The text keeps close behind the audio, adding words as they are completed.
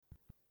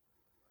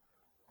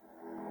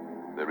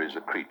there is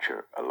a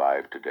creature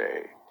alive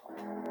today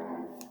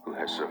who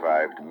has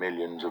survived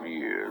millions of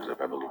years of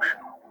evolution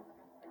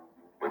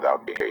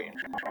without change,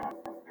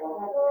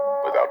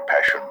 without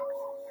passion,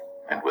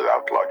 and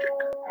without logic.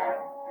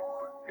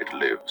 It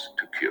lives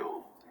to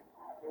kill.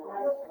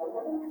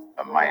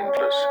 A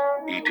mindless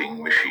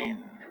eating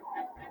machine.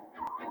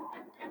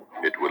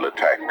 It will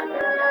attack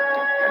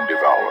and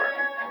devour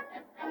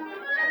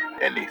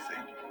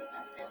anything.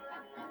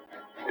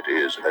 It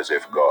is as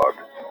if God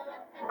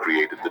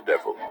created the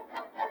devil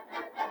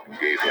and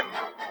gave him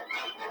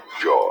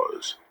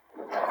jaws.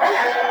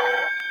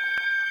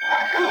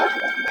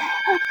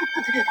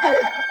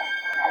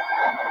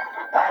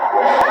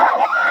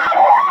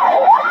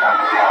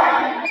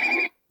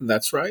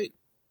 That's right.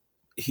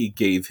 He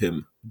gave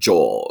him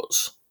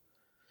Jaws.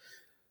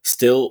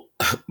 Still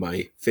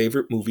my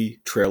favorite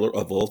movie trailer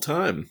of all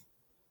time.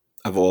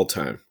 Of all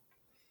time.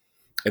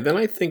 And then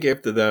I think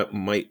after that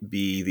might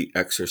be The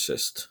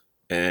Exorcist.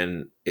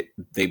 And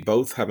they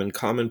both have in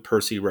common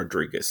Percy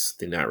Rodriguez,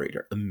 the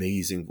narrator.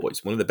 Amazing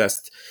voice. One of the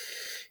best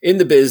in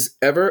the biz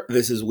ever.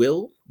 This is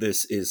Will.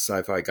 This is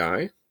Sci-Fi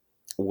Guy.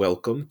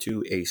 Welcome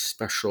to a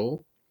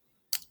special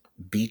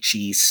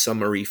beachy,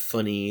 summery,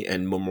 funny,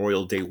 and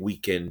Memorial Day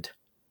weekend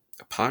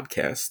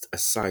podcast. A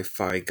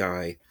Sci-Fi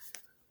Guy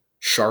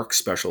shark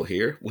special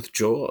here with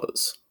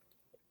Jaws.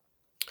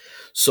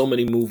 So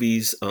many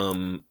movies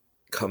come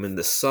in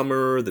the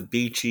summer, the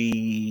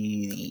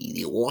beachy,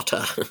 the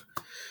water.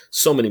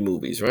 So many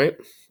movies, right?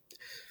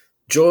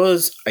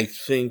 Jaws, I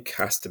think,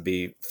 has to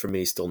be, for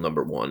me, still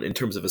number one in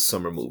terms of a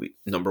summer movie.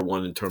 Number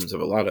one in terms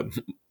of a lot of,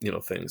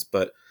 things.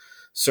 But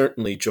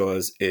certainly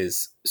Jaws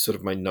is sort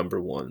of my number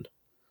one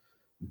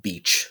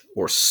beach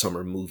or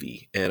summer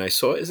movie. And I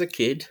saw it as a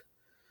kid.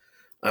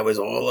 I was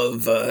all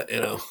of,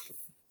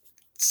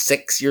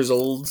 6 years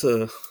old,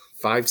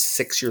 5,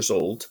 6 years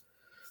old.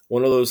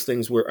 One of those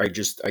things where I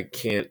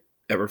can't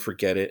ever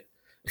forget it.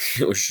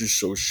 It was just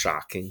so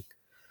shocking.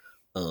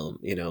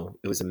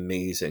 It was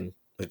amazing.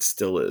 It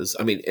still is.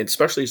 I mean,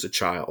 especially as a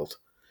child,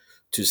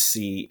 to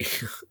see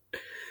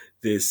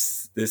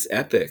this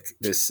epic,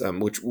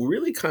 which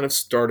really kind of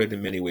started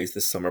in many ways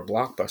the summer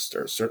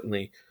blockbuster.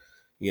 Certainly,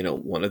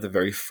 one of the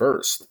very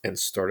first, and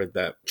started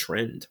that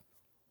trend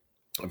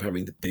of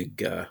having the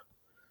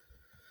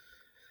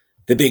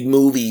big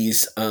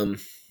movies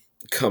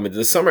come into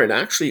the summer. And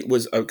actually, it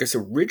was, I guess,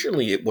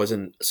 originally it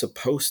wasn't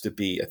supposed to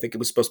be. I think it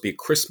was supposed to be a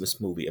Christmas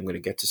movie. I'm going to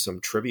get to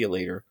some trivia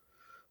later.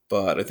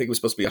 But I think it was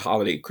supposed to be a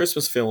holiday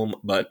Christmas film,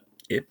 but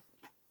it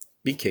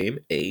became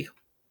a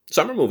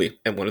summer movie,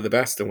 and one of the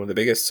best and one of the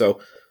biggest.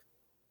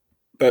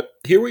 But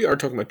here we are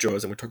talking about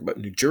Jaws, and we're talking about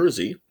New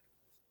Jersey,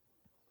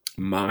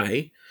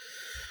 my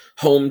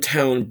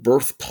hometown,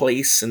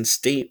 birthplace, and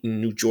state in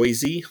New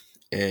Jersey.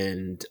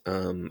 And I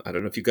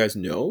don't know if you guys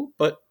know,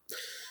 but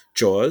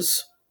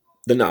Jaws,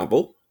 the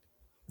novel,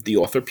 the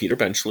author Peter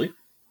Benchley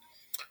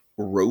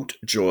wrote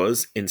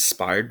Jaws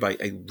inspired by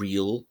a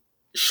real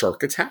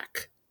shark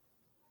attack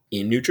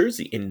in New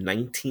Jersey in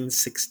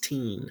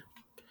 1916.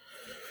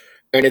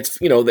 And it's,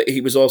 he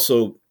was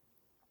also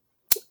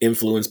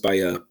influenced by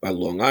a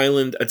Long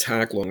Island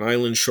attack, Long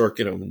Island shark,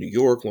 New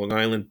York, Long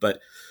Island,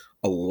 but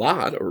a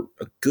lot, or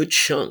a good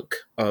chunk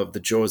of the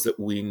Jaws that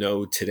we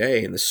know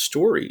today in the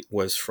story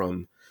was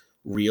from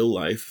real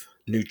life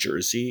New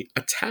Jersey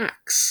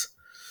attacks.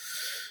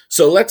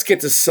 So let's get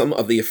to some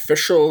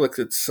official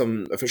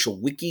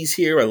wikis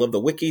here. I love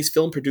the wikis.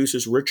 Film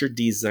producers Richard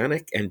D.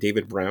 Zanuck and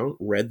David Brown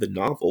read the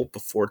novel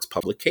before its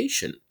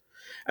publication.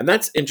 And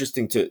that's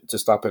interesting to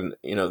stop and,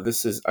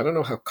 this is, I don't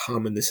know how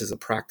common this is a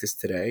practice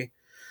today,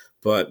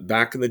 but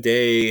back in the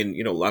day, and,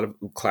 a lot of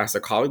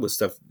classic Hollywood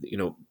stuff,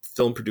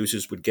 film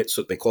producers would get,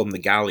 so they call them the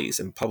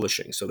galleys in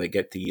publishing. So they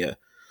get the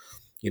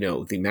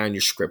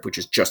manuscript, which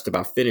is just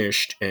about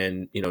finished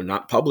and,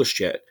 not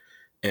published yet.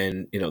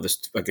 And,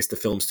 I guess the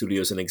film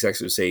studios and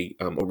executives say,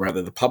 or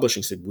rather the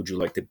publishing said, would you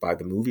like to buy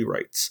the movie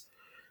rights?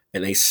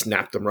 And they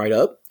snapped them right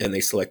up, and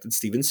they selected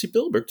Steven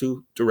Spielberg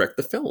to direct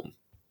the film.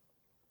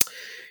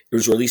 It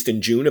was released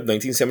in June of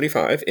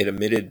 1975. It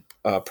omitted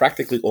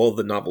practically all of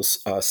the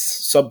novel's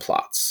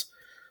subplots.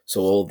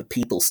 So all the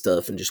people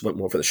stuff, and just went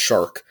more for the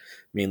shark,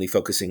 mainly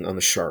focusing on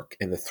the shark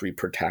and the three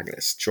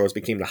protagonists. Jaws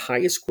became the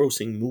highest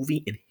grossing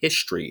movie in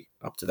history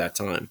up to that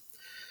time,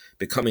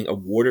 becoming a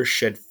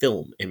watershed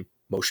film in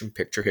motion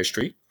picture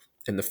history,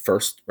 and the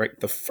first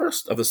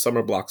of the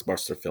summer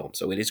blockbuster films.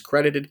 So it is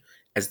credited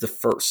as the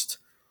first.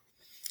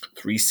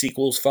 3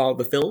 sequels followed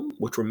the film,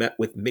 which were met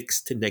with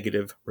mixed to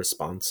negative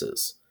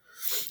responses.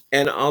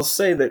 And I'll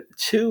say that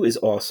 2 is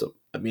awesome.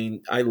 I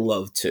mean, I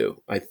love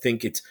 2. I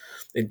think it's,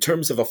 in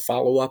terms of a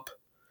follow-up,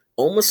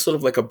 almost sort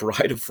of like a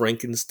Bride of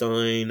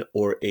Frankenstein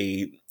or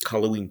a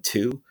Halloween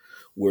 2,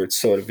 where it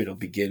sort of,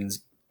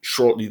 begins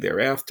shortly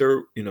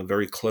thereafter,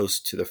 very close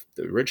to the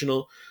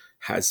original,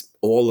 has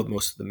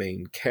most of the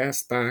main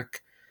cast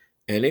back,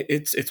 and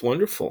it's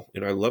wonderful.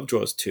 I love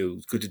Jaws 2.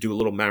 It's good to do a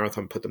little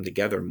marathon, put them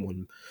together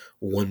in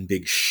one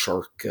big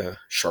shark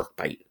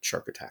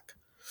attack.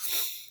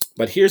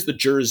 But here's the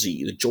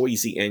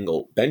Jersey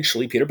angle.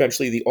 Peter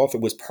Benchley, the author,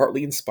 was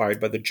partly inspired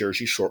by the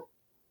Jersey Shore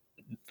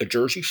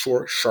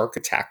shark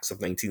attacks of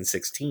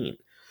 1916,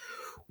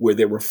 where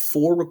there were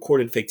 4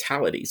 recorded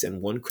fatalities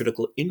and 1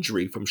 critical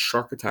injury from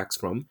shark attacks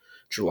from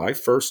July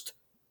 1st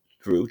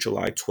through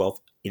July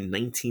 12th in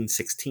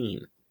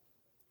 1916.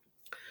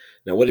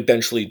 Now, what did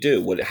Benchley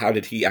do? How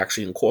did he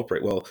actually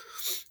incorporate? Well,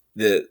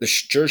 the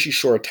Jersey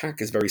Shore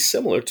attack is very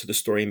similar to the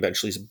story in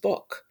Benchley's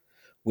book,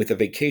 with a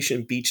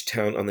vacation beach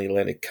town on the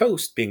Atlantic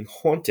coast being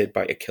haunted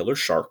by a killer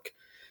shark,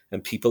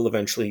 and people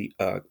eventually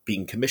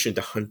being commissioned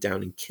to hunt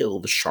down and kill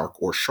the shark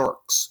or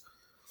sharks.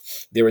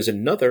 There is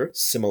another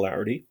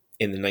similarity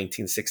in the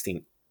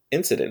 1916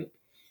 incident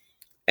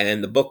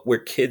and the book where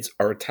kids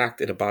are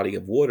attacked in a body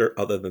of water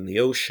other than the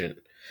ocean.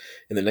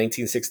 In the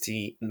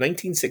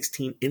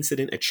 1916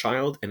 incident, a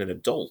child and an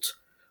adult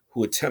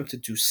who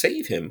attempted to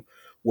save him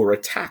were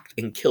attacked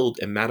and killed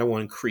in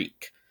Matawan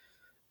Creek,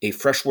 a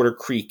freshwater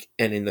creek,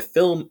 and in the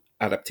film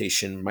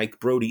adaptation, Mike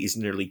Brody is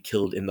nearly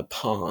killed in the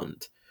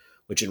pond,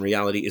 which in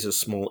reality is a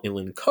small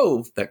inland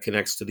cove that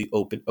connects to the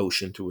open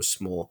ocean through a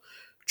small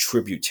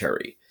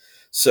tributary.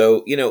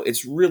 So,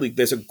 it's really,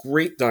 there's a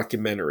great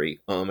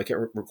documentary. I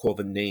can't recall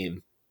the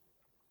name.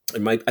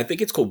 I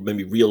think it's called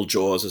maybe Real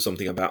Jaws or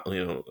something about,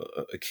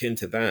 akin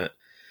to that.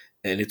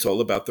 And it's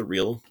all about the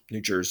real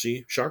New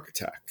Jersey shark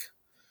attack.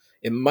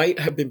 It might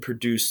have been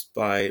produced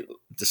by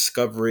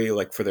Discovery,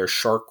 like for their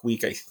Shark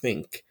Week, I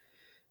think.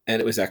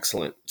 And it was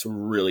excellent. It's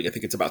really, I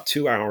think it's about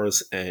 2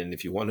 hours. And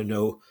if you want to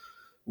know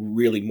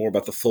really more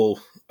about the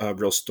full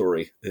real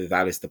story,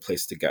 that is the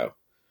place to go.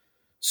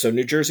 So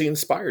New Jersey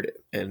inspired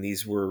it. And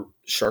these were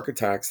shark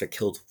attacks that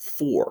killed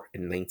 4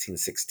 in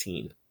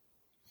 1916.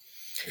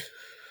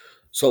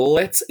 So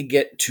let's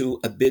get to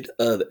a bit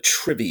of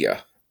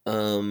trivia.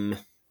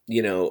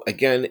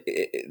 Again,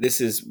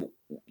 this is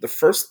the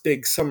first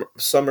big summer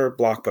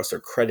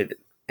blockbuster credited,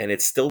 and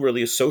it's still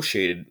really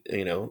associated,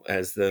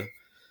 as the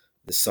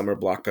summer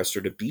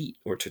blockbuster to beat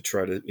or to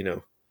try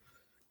to,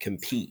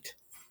 compete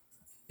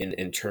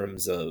in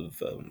terms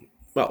of,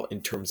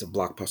 in terms of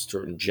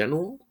blockbuster in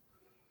general,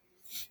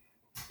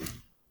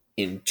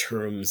 in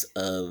terms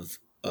of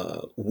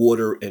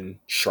water and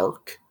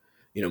shark,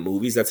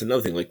 movies. That's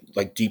another thing.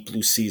 Like Deep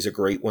Blue Sea is a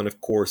great one, of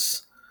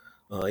course.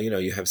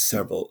 You have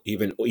several,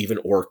 even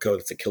Orca.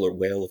 It's a killer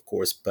whale, of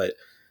course. But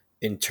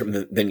in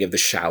terms, then you have The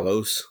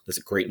Shallows. There's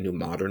a great new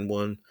modern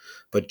one.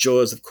 But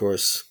Jaws, of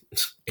course,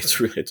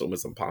 it's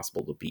almost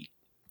impossible to beat.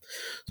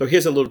 So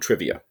here's a little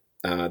trivia.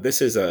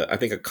 This is I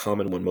think a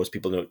common one. Most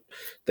people know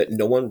that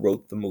no one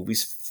wrote the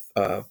movie's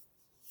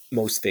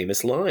most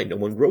famous line. No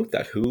one wrote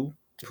that. Who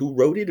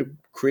wrote it or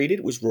created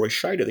it was Roy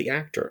Scheider, the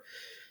actor.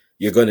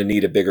 You're going to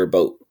need a bigger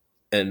boat.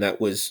 And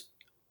that was,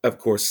 of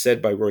course,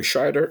 said by Roy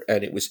Scheider,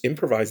 and it was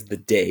improvised the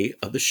day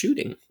of the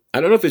shooting. I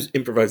don't know if it was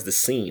improvised the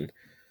scene,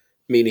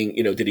 meaning,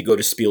 did he go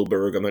to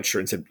Spielberg? I'm not sure,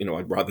 and said,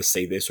 I'd rather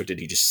say this, or did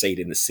he just say it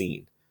in the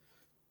scene?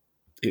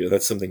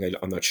 That's something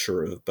I'm not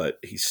sure of, but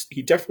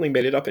he definitely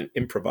made it up and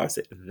improvised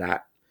it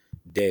that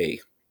day.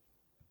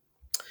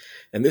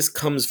 And this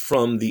comes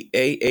from the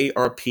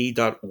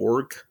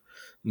AARP.org,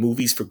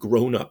 Movies for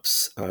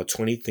Grown-Ups,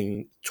 20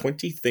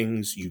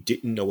 Things You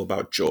Didn't Know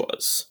About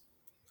Jaws.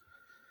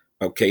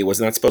 Okay, it was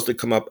not supposed to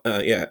come out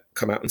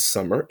in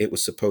summer. It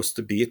was supposed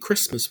to be a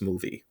Christmas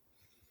movie,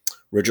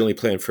 originally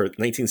planned for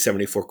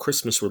 1974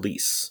 Christmas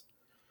release.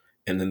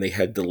 And then they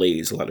had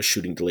delays, a lot of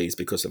shooting delays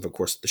because of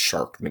course, the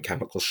shark, the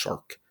mechanical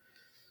shark.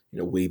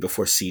 Way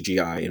before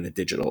CGI and the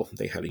digital,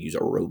 they had to use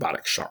a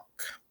robotic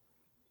shark.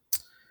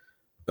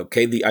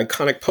 Okay, the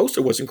iconic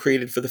poster wasn't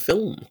created for the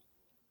film.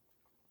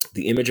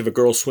 The image of a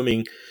girl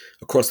swimming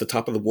across the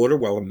top of the water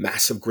while a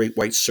massive great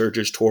white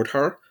surges toward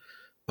her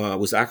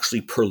was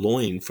actually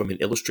purloined from an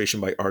illustration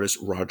by artist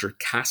Roger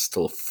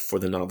Castell for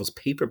the novel's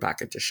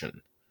paperback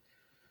edition.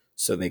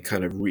 So they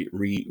kind of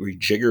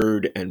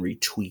rejiggered and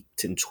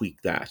retweaked and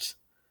tweaked that.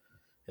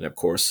 And of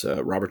course,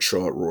 Robert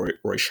Shaw,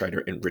 Roy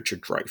Scheider, and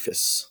Richard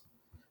Dreyfuss.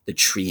 The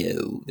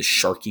trio, the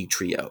Sharky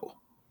trio.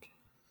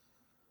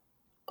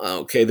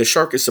 Okay, the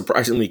shark is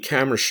surprisingly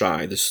camera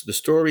shy. The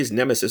story's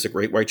nemesis, a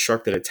great white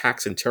shark that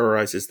attacks and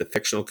terrorizes the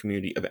fictional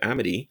community of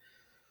Amity,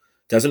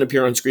 doesn't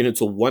appear on screen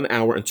until 1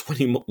 hour and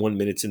 21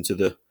 minutes into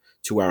the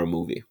 2-hour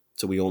movie.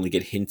 So we only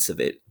get hints of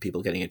it,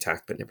 people getting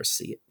attacked, but never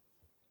see it.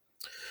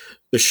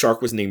 The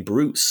shark was named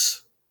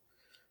Bruce.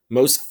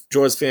 Most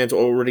Jaws fans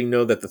already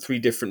know that the 3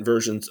 different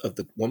versions of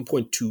the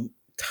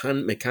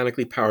 1.2-ton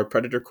mechanically powered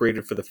Predator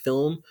created for the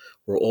film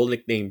were all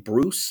nicknamed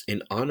Bruce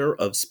in honor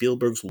of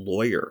Spielberg's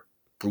lawyer,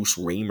 Bruce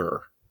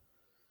Raymer.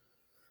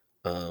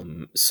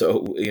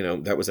 So,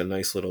 that was a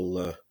nice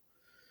little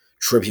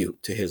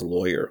tribute to his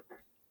lawyer.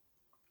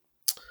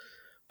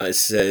 It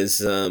says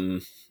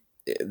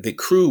the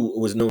crew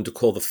was known to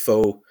call the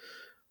foe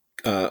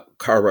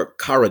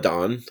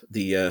Caradon,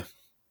 the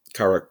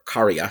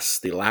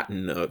Caracarias, the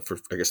Latin for,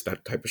 I guess,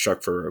 that type of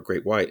shark for a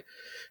great white. It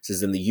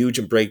says, in the huge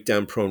and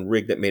breakdown-prone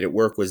rig that made it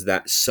work was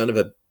that son of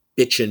a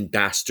bitchin'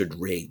 bastard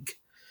rig,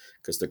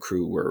 because the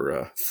crew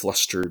were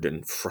flustered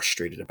and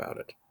frustrated about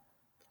it.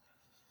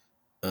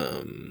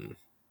 Um,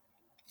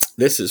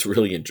 this is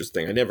really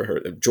interesting. I never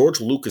heard of George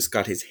Lucas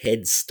got his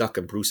head stuck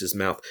in Bruce's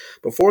mouth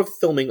before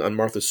filming on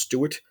Martha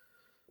Stewart.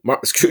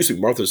 Martha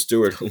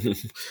Stewart.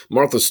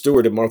 Martha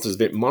Stewart and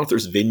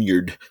Martha's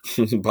Vineyard.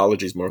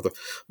 Apologies, Martha.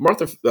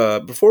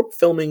 Before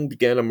filming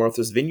began on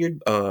Martha's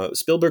Vineyard,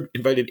 Spielberg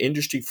invited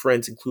industry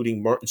friends,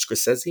 including Martin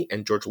Scorsese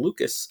and George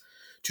Lucas,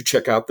 to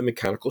check out the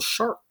mechanical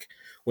shark.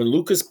 When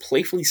Lucas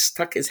playfully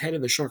stuck his head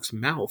in the shark's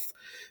mouth,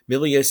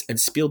 Milius and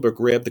Spielberg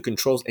grabbed the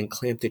controls and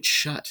clamped it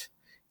shut.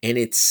 And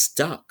it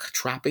stuck,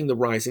 trapping the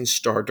rising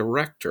star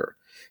director.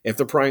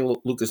 After prying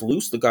Lucas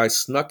loose, the guy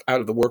snuck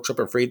out of the workshop,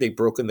 afraid they'd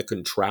broken the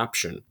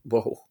contraption.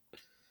 Whoa.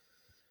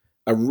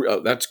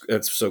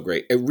 That's so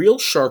great. A real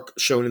shark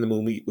shown in the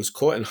movie was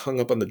caught and hung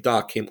up on the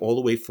dock, came all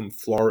the way from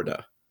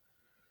Florida.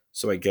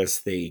 So I guess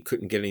they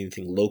couldn't get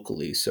anything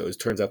locally. So it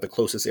turns out the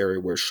closest area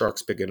where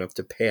sharks big enough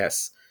to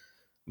pass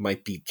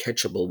might be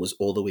catchable was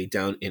all the way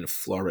down in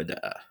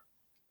Florida.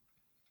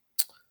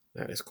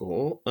 That is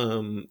cool.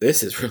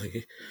 This is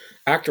really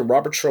actor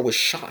Robert Shaw was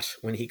shot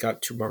when he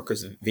got to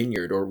Martha's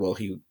Vineyard, or well,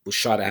 he was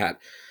shot at,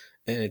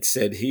 and it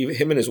said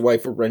him and his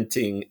wife were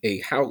renting a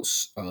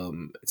house.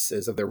 It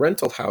says of their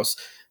rental house,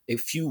 a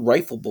few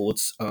rifle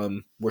bullets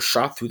were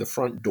shot through the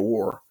front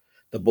door.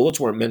 The bullets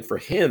weren't meant for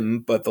him,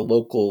 but the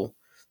local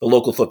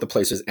thought the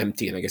place was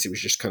empty, and I guess he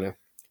was just kind of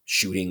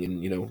shooting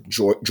and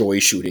joy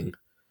shooting.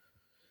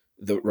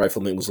 The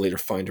rifleman was later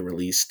fined and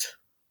released.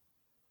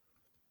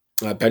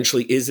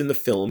 Benchley is in the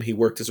film. He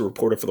worked as a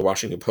reporter for the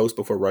Washington Post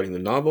before writing the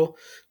novel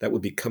that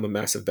would become a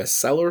massive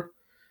bestseller.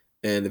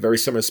 And the very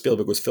summer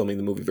Spielberg was filming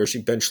the movie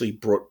version, Benchley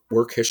brought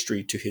work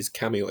history to his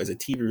cameo as a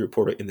TV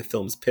reporter in the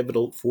film's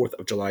pivotal 4th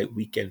of July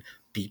weekend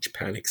beach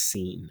panic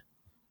scene.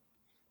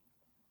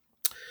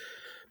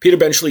 Peter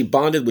Benchley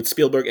bonded with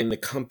Spielberg and the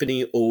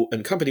company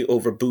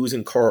over booze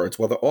and cards,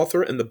 while the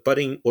author and the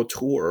budding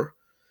auteur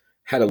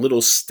had a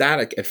little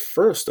static at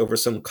first over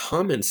some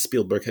comments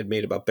Spielberg had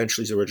made about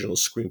Benchley's original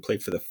screenplay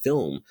for the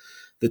film.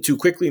 The two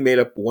quickly made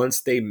up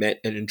once they met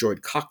and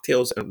enjoyed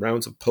cocktails and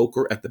rounds of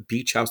poker at the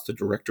beach house the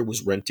director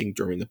was renting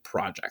during the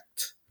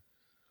project.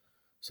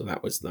 So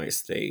that was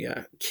nice. They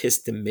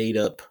kissed and made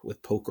up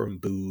with poker and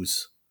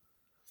booze.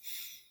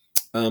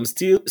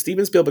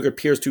 Steven Spielberg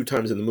appears 2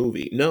 times in the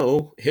movie.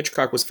 No,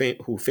 Hitchcock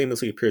who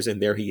famously appears in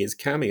There He Is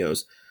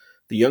cameos.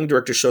 The young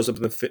director shows up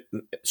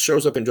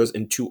and goes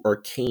into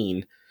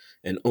arcane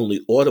and only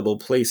audible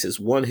places.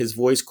 1, his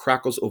voice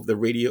crackles over the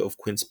radio of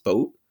Quint's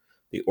boat,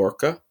 the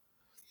Orca.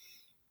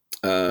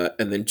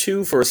 And then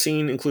 2, for a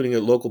scene including a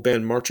local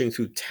band marching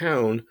through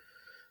town,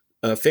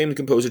 famed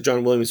composer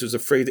John Williams was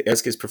afraid to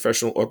ask his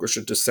professional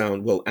orchestra to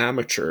sound, well,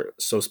 amateur,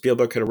 so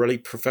Spielberg had already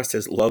professed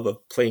his love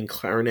of playing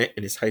clarinet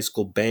in his high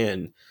school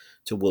band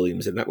to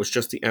Williams, and that was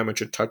just the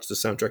amateur touch the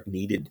soundtrack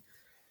needed.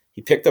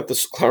 He picked up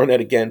the clarinet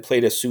again,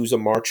 played a Sousa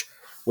march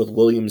with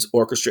Williams'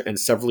 orchestra, and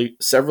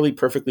severally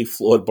perfectly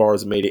flawed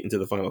bars made it into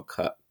the final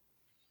cut.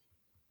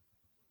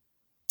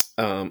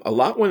 A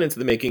lot went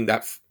into making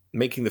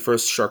the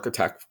first shark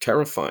attack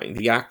terrifying.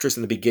 The actress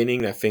in the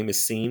beginning, that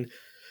famous scene,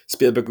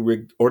 Spielberg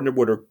rigged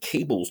underwater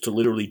cables to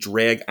literally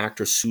drag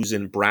actor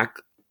Susan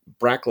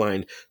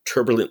Brackline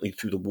turbulently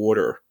through the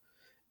water,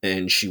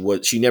 and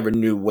she never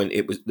knew when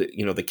it was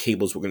the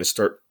cables were going to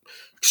start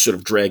sort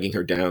of dragging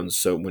her down.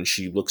 So when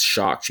she looks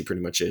shocked, she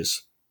pretty much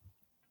is.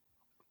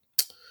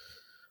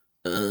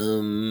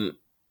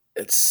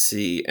 Let's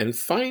see, and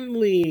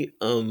finally,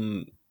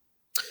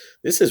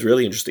 this is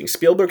really interesting.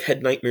 Spielberg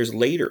had nightmares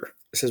later.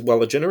 It says,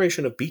 while a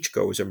generation of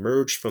beachgoers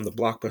emerged from the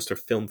blockbuster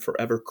film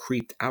forever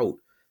creeped out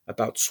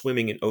about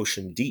swimming in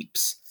ocean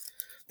deeps,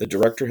 the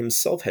director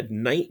himself had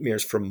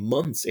nightmares for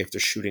months after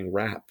shooting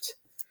Wrapped.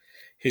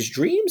 His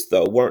dreams,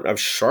 though, weren't of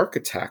shark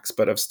attacks,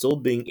 but of still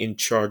being in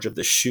charge of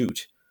the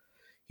shoot.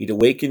 He'd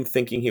awakened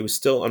thinking he was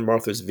still on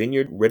Martha's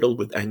Vineyard, riddled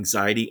with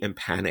anxiety and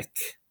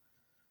panic.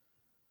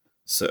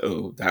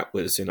 So that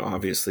was,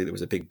 obviously there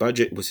was a big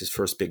budget. It was his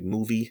first big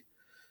movie.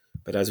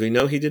 But as we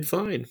know, he did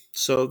fine.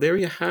 So there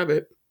you have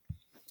it.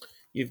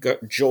 You've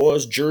got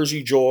Jaws,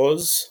 Jersey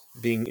Jaws,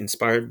 being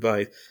inspired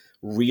by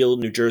real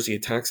New Jersey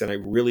attacks. And I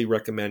really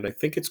recommend, I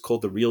think it's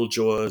called The Real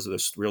Jaws, or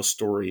The Real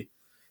Story.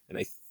 And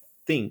I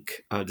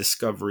think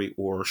Discovery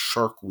or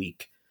Shark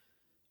Week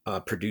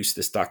produced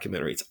this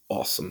documentary. It's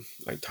awesome.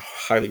 I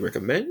highly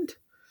recommend.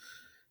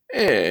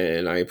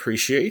 And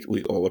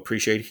we all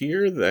appreciate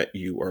here that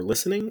you are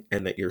listening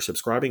and that you're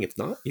subscribing. If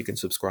not, you can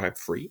subscribe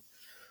free.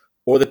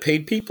 Or the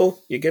paid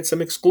people, you get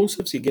some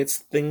exclusives. You get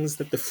things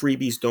that the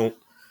freebies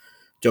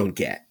don't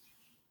get.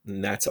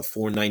 And that's a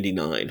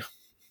 $4.99.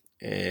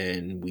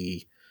 And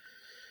we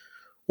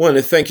want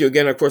to thank you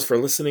again, of course, for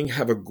listening.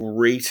 Have a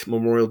great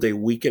Memorial Day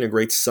weekend, a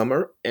great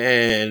summer,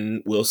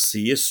 and we'll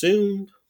see you soon.